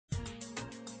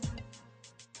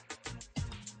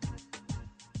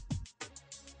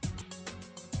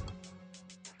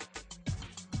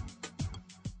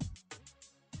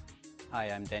Hi,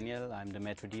 I'm Daniel. I'm the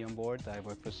Maitre D on board. I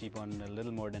work for Seabourn a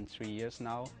little more than 3 years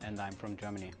now, and I'm from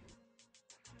Germany.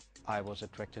 I was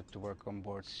attracted to work on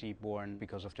board Seabourn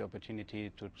because of the opportunity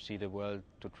to see the world,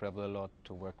 to travel a lot,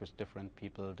 to work with different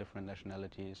people, different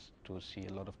nationalities, to see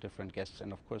a lot of different guests,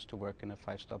 and of course to work in a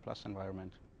 5-star plus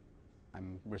environment.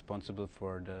 I'm responsible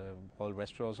for the whole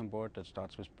restaurants on board. That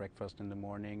starts with breakfast in the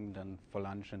morning, then for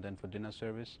lunch, and then for dinner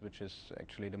service, which is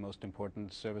actually the most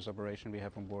important service operation we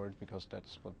have on board, because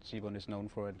that's what Seabourn is known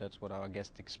for, and that's what our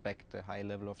guests expect, a high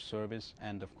level of service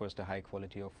and of course the high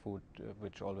quality of food,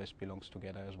 which always belongs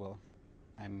together as well.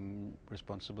 I'm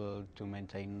responsible to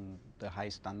maintain the high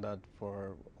standard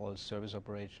for all service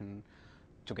operation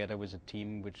together with a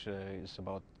team which is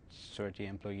about 30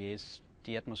 employees.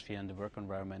 The atmosphere and the work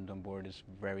environment on board is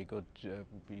very good.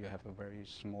 You have a very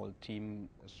small team,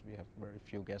 as we have very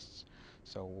few guests,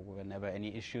 so whenever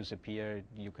any issues appear,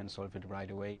 you can solve it right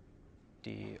away.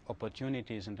 The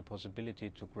opportunities and the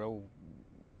possibility to grow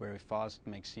very fast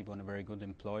makes Seabourn a very good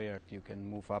employer. You can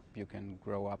move up, you can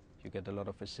grow up, you get a lot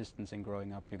of assistance in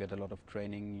growing up, you get a lot of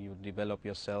training, you develop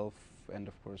yourself, and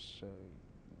of course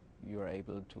you are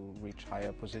able to reach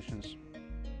higher positions.